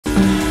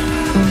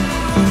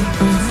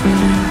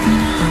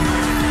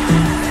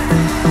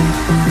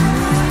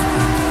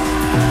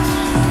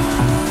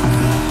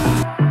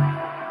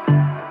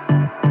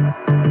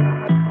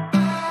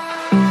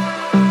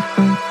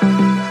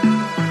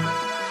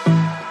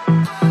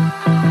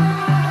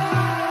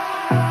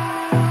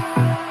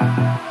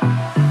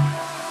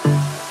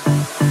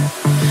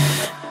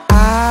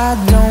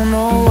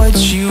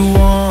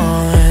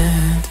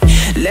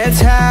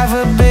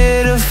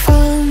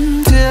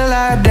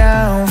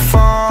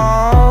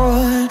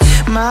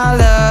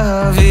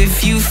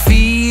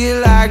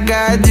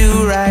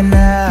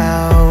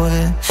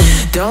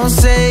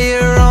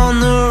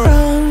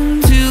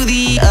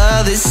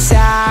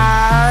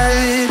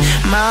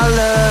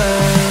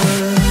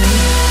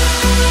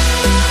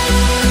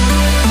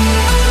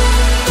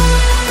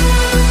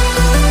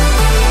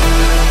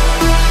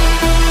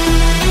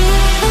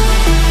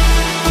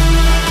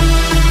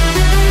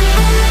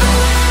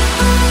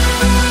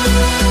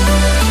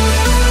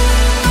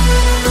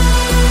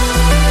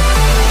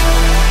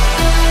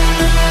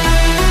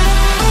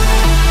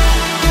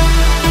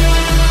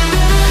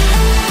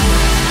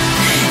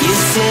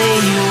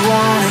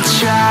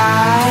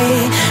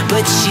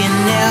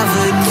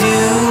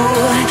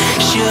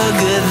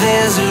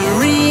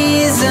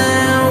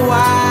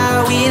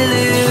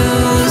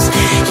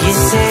You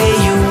say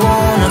you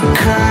wanna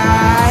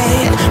cry,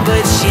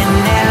 but you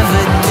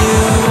never do.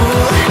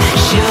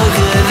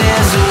 Sugar,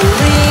 there's a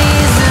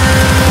reason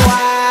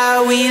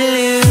why we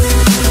lose.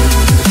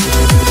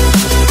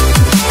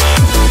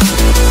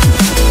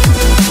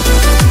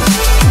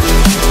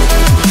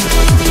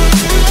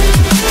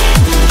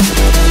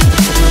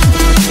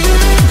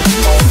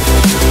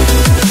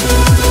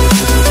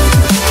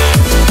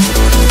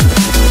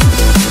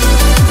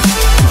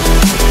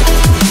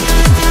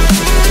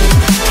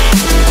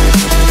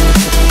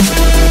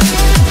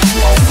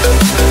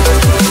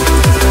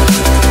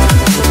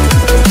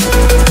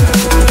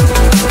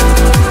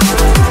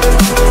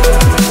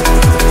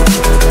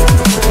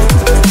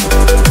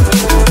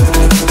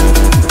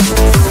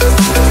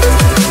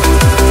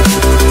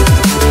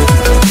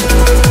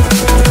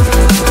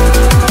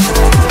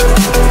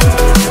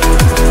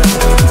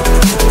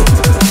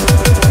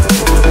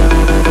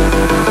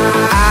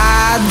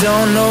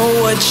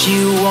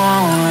 You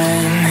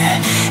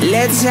want.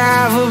 Let's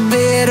have a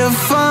bit of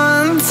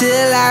fun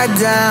till I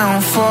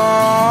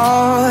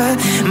downfall.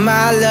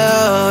 My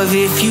love,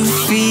 if you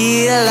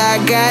feel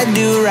like I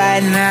do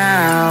right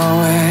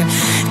now,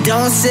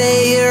 don't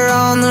say you're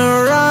on the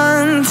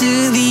run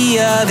to the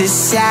other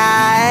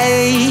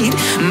side.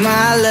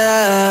 My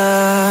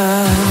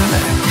love,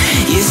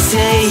 you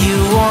say you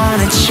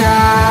wanna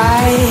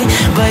try,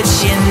 but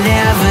you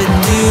never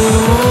do.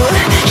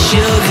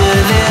 Sugar,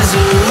 there's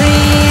a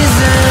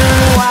reason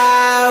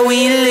why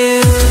we lose.